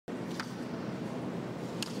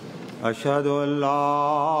أشهد أن لا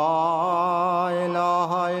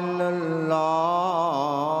إله إلا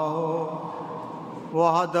الله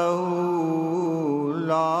وحده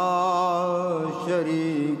لا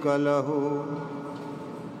شريك له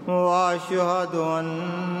وأشهد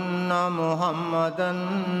أن محمدا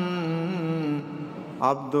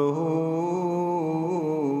عبده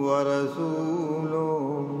ورسوله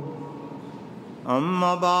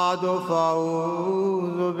أما بعد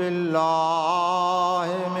فأعوذ بالله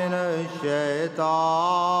من الشيطان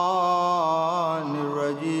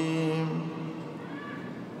الرجيم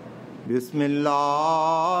بسم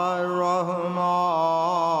الله الرحمن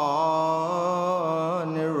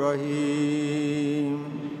الرحيم.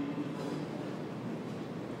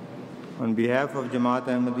 On behalf of Jamaat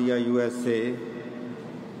Ahmadiyya USA,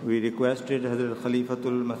 we requested Hazrat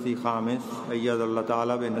Khalifatul Masih Khamis, Ayyadullah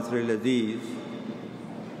Ta'ala bin Nasr al-Aziz,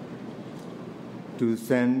 to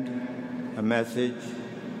send a message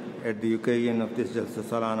at the occasion of this Jalsa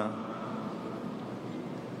Salana.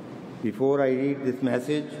 Before I read this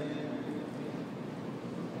message,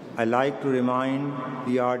 I like to remind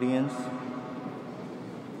the audience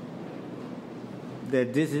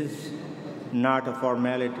that this is not a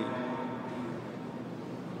formality.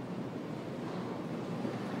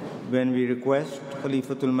 When we request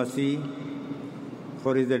Khalifatul Masih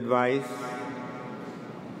for his advice,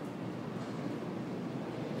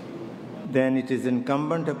 then it is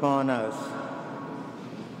incumbent upon us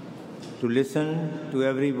to listen to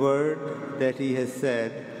every word that he has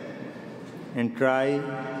said and try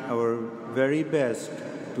our very best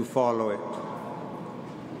to follow it.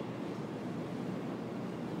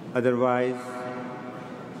 Otherwise,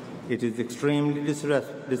 it is extremely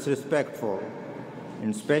disrespectful,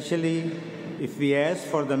 and especially if we ask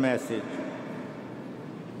for the message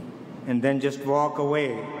and then just walk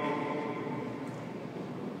away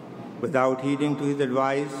without heeding to his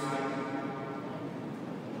advice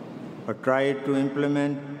or try to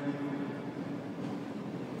implement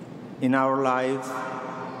in our lives,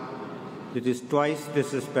 it is twice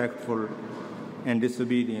disrespectful and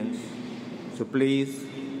disobedience. So please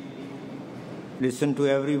listen to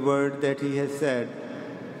every word that he has said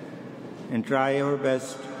and try our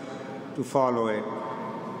best to follow it.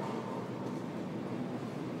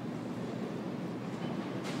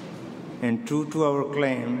 And true to our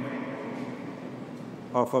claim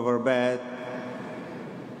of our bai'at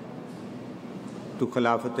to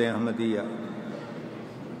Khilafat-e-Ahmadiyya,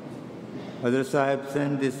 Hazrat Sahib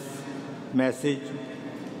sent this message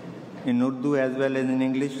in Urdu as well as in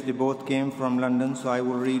English. They both came from London, so I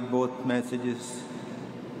will read both messages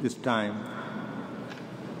this time.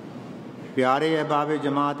 پیارے احباب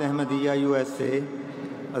جماعت Ahmadiyya U S A,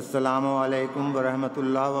 السلام علیکم ورحمۃ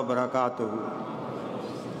اللہ وبرکاتہ.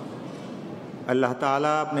 اللہ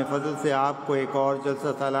تعالیٰ اپنے فضل سے آپ کو ایک اور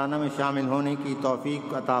جلسہ سالانہ میں شامل ہونے کی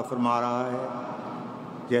توفیق عطا فرما رہا ہے.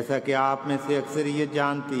 جیسا کہ آپ میں سے اکثریت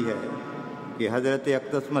جانتی ہے کہ حضرت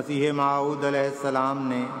اقدس مسیح موعود علیہ السلام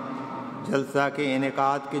نے جلسہ کے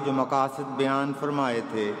انعقاد کے جو مقاصد بیان فرمائے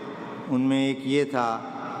تھے، ان میں ایک یہ تھا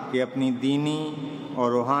کہ اپنی دینی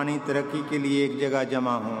اور روحانی ترقی کے لیے ایک جگہ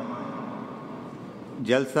جمع ہوں.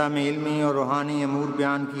 جلسہ میں علمی اور روحانی امور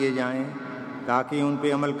بیان کیے جائیں تاکہ ان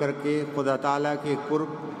پہ عمل کر کے خدا تعالیٰ کے قرب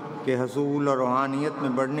کے حصول اور روحانیت میں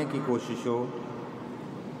بڑھنے کی کوشش ہو.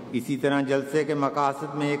 اسی طرح جلسے کے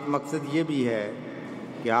مقاصد میں ایک مقصد یہ بھی ہے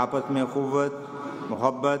کہ آپس میں قوت،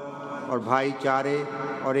 محبت اور بھائی چارے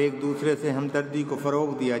اور ایک دوسرے سے ہمدردی کو فروغ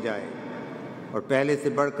دیا جائے اور پہلے سے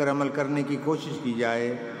بڑھ کر عمل کرنے کی کوشش کی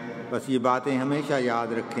جائے. بس یہ باتیں ہمیشہ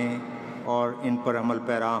یاد رکھیں اور ان پر عمل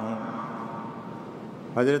پیرا ہوں.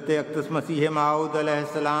 حضرت اقدس مسیح موعود علیہ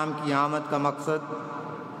السلام کی آمد کا مقصد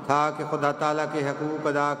تھا کہ خدا تعالیٰ کے حقوق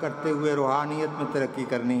ادا کرتے ہوئے روحانیت میں ترقی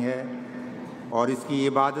کرنی ہے اور اس کی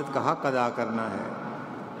عبادت کا حق ادا کرنا ہے.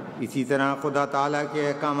 اسی طرح خدا تعالیٰ کے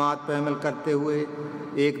احکامات پر عمل کرتے ہوئے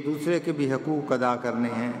ایک دوسرے کے بھی حقوق ادا کرنے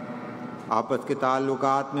ہیں. آپس کے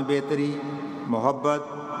تعلقات میں بہتری، محبت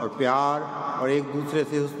اور پیار اور ایک دوسرے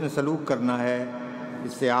سے حسن سلوک کرنا ہے.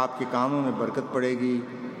 اس سے آپ کے کاموں میں برکت پڑے گی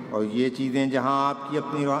اور یہ چیزیں جہاں آپ کی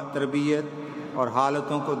اپنی تربیت اور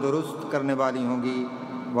حالتوں کو درست کرنے والی ہوں گی،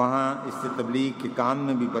 وہاں اس سے تبلیغ کے کام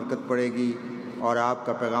میں بھی برکت پڑے گی اور آپ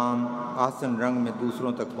کا پیغام آسن رنگ میں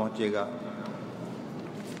دوسروں تک پہنچے گا.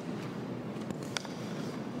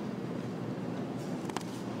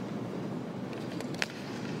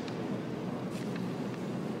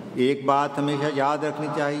 ایک بات ہمیشہ یاد رکھنی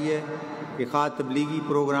چاہیے کہ خواہ تبلیغی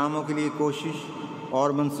پروگراموں کے لیے کوشش اور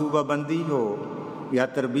منصوبہ بندی ہو یا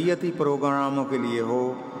تربیتی پروگراموں کے لیے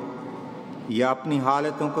ہو یا اپنی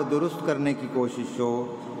حالتوں کو درست کرنے کی کوشش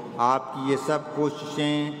ہو، آپ کی یہ سب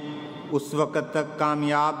کوششیں اس وقت تک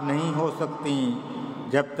کامیاب نہیں ہو سکتی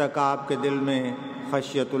جب تک آپ کے دل میں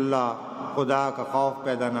خشیت اللہ، خدا کا خوف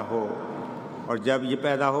پیدا نہ ہو۔ اور جب یہ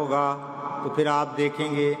پیدا ہوگا تو پھر آپ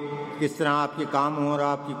دیکھیں گے کس طرح آپ کے کاموں اور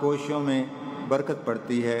آپ کی کوششوں میں برکت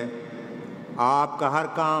پڑتی ہے۔ آپ کا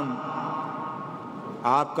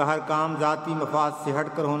ہر کام ذاتی مفاد سے ہٹ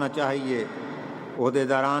کر ہونا چاہیے۔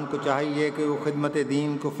 عہدیداران کو چاہیے کہ وہ خدمت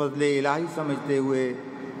دین کو فضل الہی سمجھتے ہوئے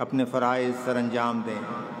اپنے فرائض سر انجام دیں۔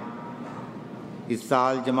 اس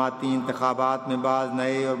سال جماعتی انتخابات میں بعض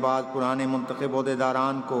نئے اور بعض پرانے منتخب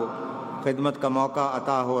عہدیداران کو خدمت کا موقع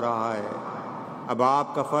عطا ہو رہا ہے۔ اب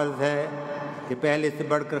آپ کا فرض ہے کہ پہلے سے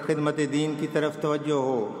بڑھ کر خدمت دین کی طرف توجہ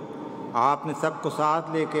ہو۔ آپ نے سب کو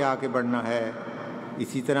ساتھ لے کے آگے بڑھنا ہے۔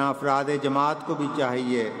 اسی طرح افراد جماعت کو بھی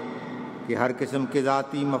چاہیے کہ ہر قسم کے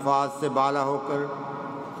ذاتی مفاد سے بالا ہو کر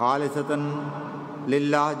خالصتاً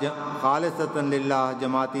للہ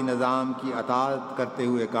جماعتی نظام کی اطاعت کرتے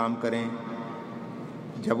ہوئے کام کریں۔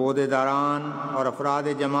 جب عہدیداران اور افراد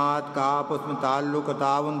جماعت کا آپس میں تعلق و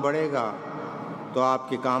تعاون بڑھے گا تو آپ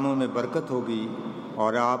کے کاموں میں برکت ہوگی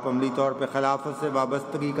اور آپ عملی طور پہ خلافت سے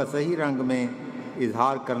وابستگی کا صحیح رنگ میں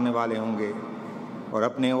اظہار کرنے والے ہوں گے اور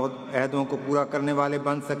اپنے عہدوں کو پورا کرنے والے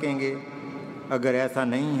بن سکیں گے۔ اگر ایسا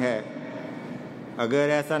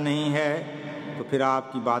نہیں ہے تو پھر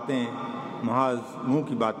آپ کی باتیں محض منہ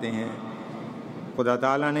کی باتیں ہیں۔ خدا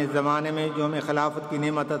تعالیٰ نے اس زمانے میں جو ہمیں خلافت کی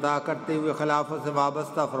نعمت عطا کرتے ہوئے خلافت سے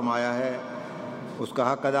وابستہ فرمایا ہے، اس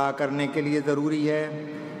کا حق ادا کرنے کے لیے ضروری ہے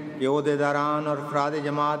کہ عہدیداران اور افراد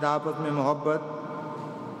جماعت آپس میں محبت،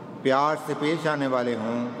 پیار سے پیش آنے والے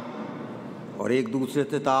ہوں اور ایک دوسرے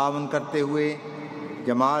سے تعاون کرتے ہوئے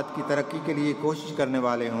جماعت کی ترقی کے لیے کوشش کرنے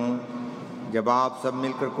والے ہوں۔ جب آپ سب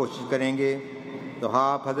مل کر کوشش کریں گے تو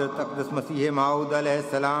آپ حضرت اقدس مسیح موعود علیہ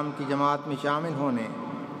السلام کی جماعت میں شامل ہونے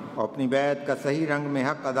اور اپنی بیعت کا صحیح رنگ میں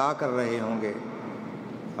حق ادا کر رہے ہوں گے۔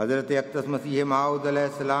 حضرت اقدس مسیح موعود علیہ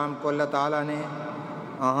السلام کو اللہ تعالیٰ نے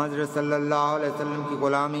حضرت صلی اللہ علیہ وسلم کی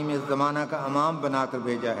غلامی میں اس زمانہ کا امام بنا کر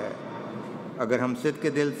بھیجا ہے۔ اگر ہم صدق کے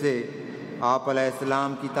دل سے آپ علیہ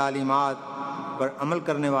السلام کی تعلیمات پر عمل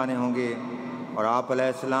کرنے والے ہوں گے اور آپ علیہ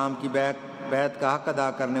السلام کی بیعت کا حق ادا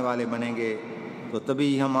کرنے والے بنیں گے تو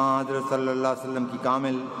تبھی ہم حضرت صلی اللہ علیہ وسلم کی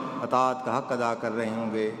کامل اطاعت کا حق ادا کر رہے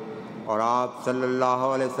ہوں گے اور آپ صلی اللہ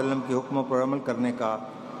علیہ وسلم کے حکموں پر عمل کرنے کا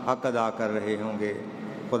حق ادا کر رہے ہوں گے۔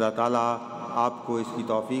 خدا تعالیٰ آپ کو اس کی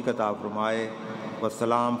توفیق عطا فرمائے۔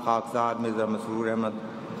 والسلام خاکسار مرزا مسرور احمد،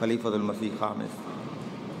 خلیفۃ المسیح خامس۔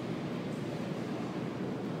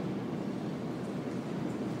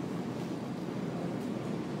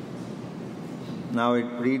 Now I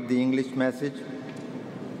read the English message.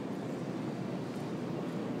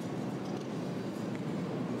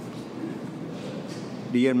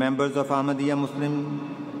 Dear members of Ahmadiyya Muslim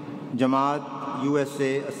Jamaat, USA,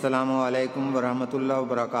 Assalamu alaikum wa rahmatullahi wa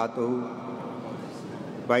barakatuh.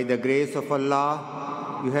 By the grace of Allah,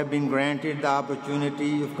 you have been granted the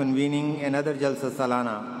opportunity of convening another Jalsa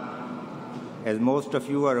Salana. As most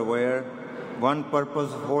of you are aware, one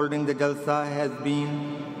purpose of holding the Jalsa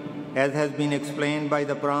as has been explained by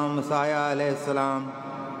the Prophet Messiah alayhi salam,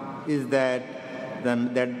 is that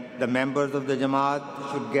the members of the Jamaat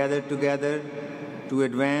should gather together to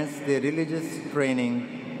advance their religious training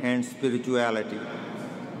and spirituality.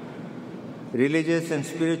 Religious and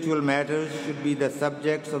spiritual matters should be the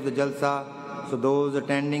subjects of the Jalsa, so those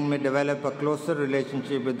attending may develop a closer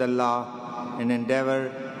relationship with Allah and endeavor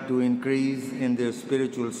to increase in their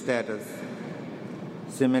spiritual status.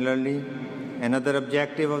 Similarly, another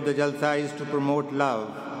objective of the Jalsa is to promote love,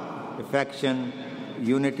 affection,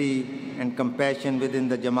 unity, and compassion within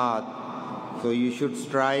the Jamaat. So you should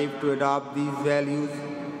strive to adopt these values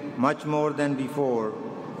much more than before.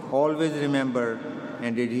 Always remember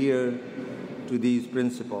and adhere to these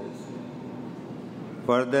principles.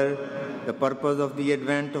 Further, the purpose of the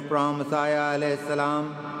advent of Prophet Messiah alayhi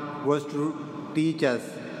salam was to teach us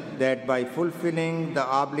that by fulfilling the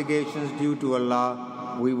obligations due to Allah,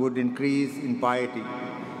 we would increase in piety.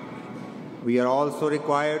 We are also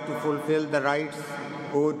required to fulfill the rights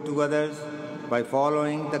owed to others by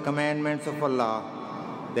following the commandments of Allah,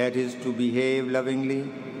 that is, to behave lovingly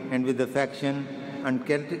and with affection and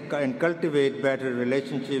cultivate better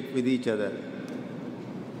relationship with each other.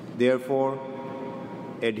 Therefore,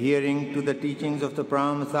 adhering to the teachings of the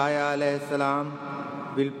Prophet Messiah alayhi salam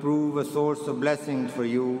will prove a source of blessings for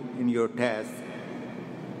you in your task.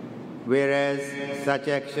 Whereas such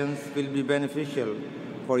actions will be beneficial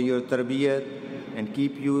for your tarbiyat and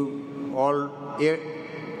keep you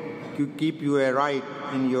aright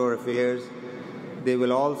in your affairs, they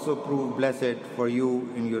will also prove blessed for you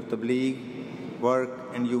in your tabligh work,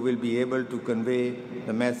 and you will be able to convey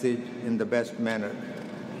the message in the best manner.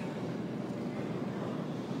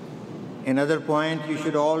 Another point you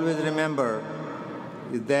should always remember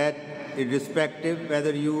is that irrespective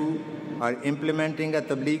whether you are implementing a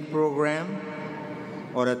tabligh program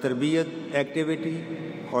or a tarbiyat activity,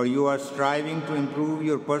 or you are striving to improve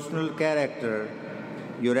your personal character,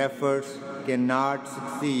 your efforts cannot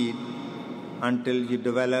succeed until you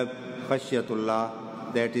develop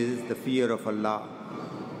khashyatullah, that is the fear of Allah.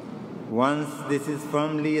 Once this is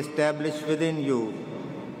firmly established within you,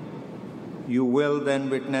 you will then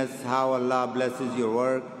witness how Allah blesses your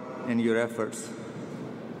work and your efforts.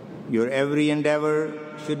 Your every endeavor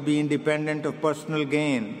should be independent of personal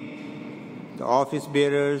gain. The office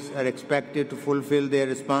bearers are expected to fulfill their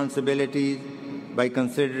responsibilities by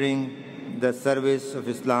considering the service of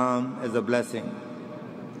Islam as a blessing.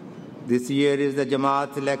 This year is the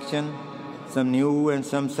Jamaat election. Some new and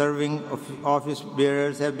some serving office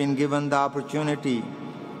bearers have been given the opportunity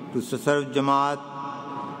to serve Jamaat.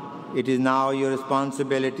 It is now your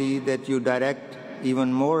responsibility that you direct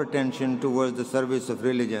even more attention towards the service of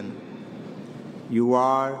religion. You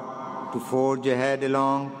are to forge ahead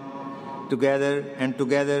along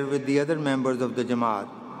together with the other members of the Jamaat.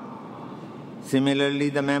 Similarly,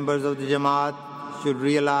 the members of the Jamaat should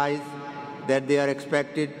realize that they are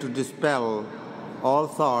expected to dispel all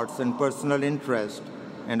thoughts and personal interest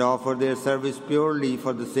and offer their service purely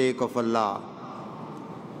for the sake of Allah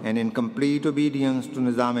and in complete obedience to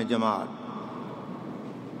Nizam-e-Jamaat.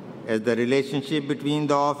 As the relationship between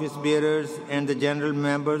the office bearers and the general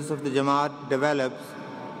members of the Jamaat develops,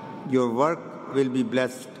 your work will be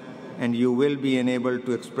blessed and you will be enabled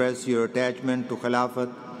to express your attachment to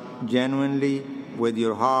Khilafat genuinely with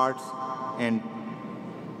your hearts, and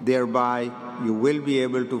thereby you will be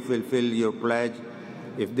able to fulfill your pledge.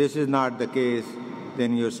 If this is not the case,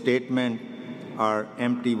 then your statement are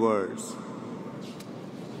empty words.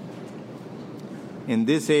 In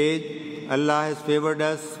this age, Allah has favored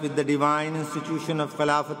us with the divine institution of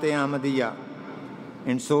Khilafat-e-Ahmadiyya,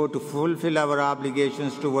 and so to fulfill our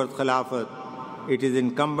obligations towards Khilafat, it is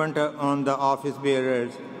incumbent on the office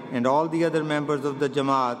bearers and all the other members of the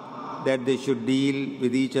Jamaat that they should deal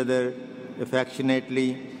with each other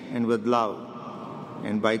affectionately and with love.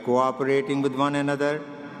 And by cooperating with one another,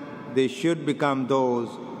 they should become those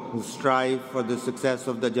who strive for the success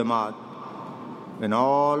of the Jamaat. When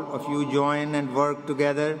all of you join and work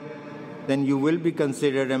together, then you will be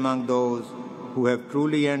considered among those who have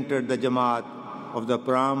truly entered the Jamaat of the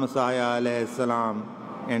Prime Messiah alayhi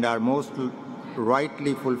salam and are most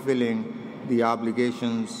rightly fulfilling the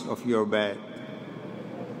obligations of your bai'at.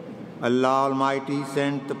 Allah Almighty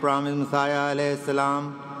sent the promised Messiah alayhi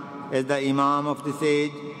salam as the Imam of this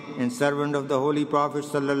age and servant of the Holy Prophet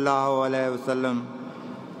sallallahu alaihi wasallam.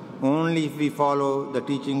 Only if we follow the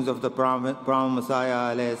teachings of the promised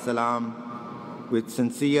Messiah alayhi salam with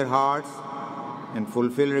sincere hearts and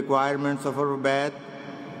fulfill requirements of our bai'at,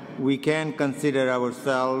 we can consider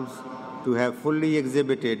ourselves to have fully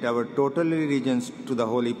exhibited our total allegiance to the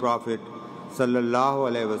Holy Prophet sallallahu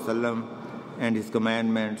alaihi wasallam and his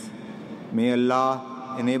commandments. May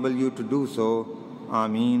Allah enable you to do so.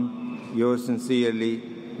 Ameen. Yours sincerely,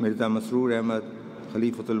 Mirza Masroor Ahmad,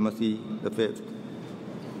 Khalifatul Masih V.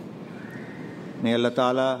 May Allah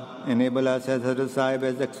Ta'ala enable us, as Hazrat Sahib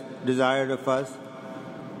has desired of us,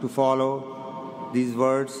 to follow these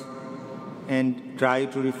words and try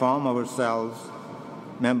to reform ourselves,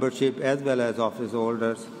 membership as well as office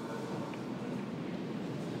holders.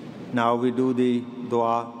 Now we do the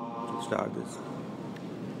dua to start this.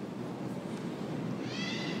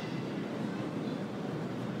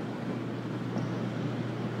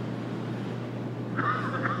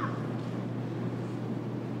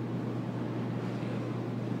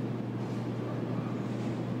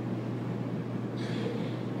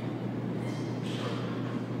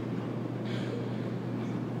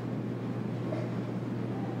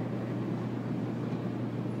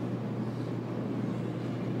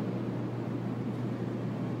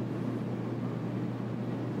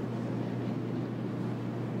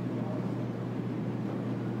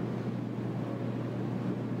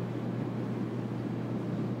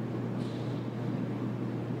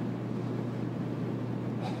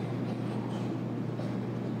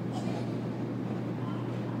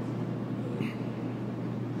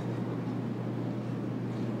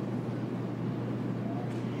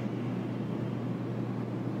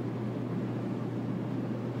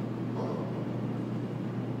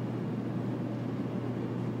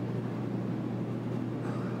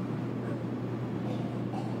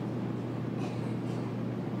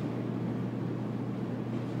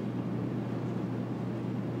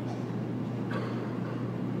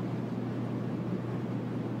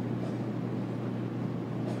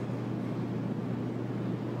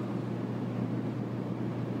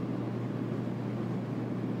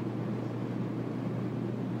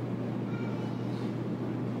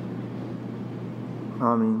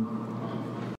 आमीन।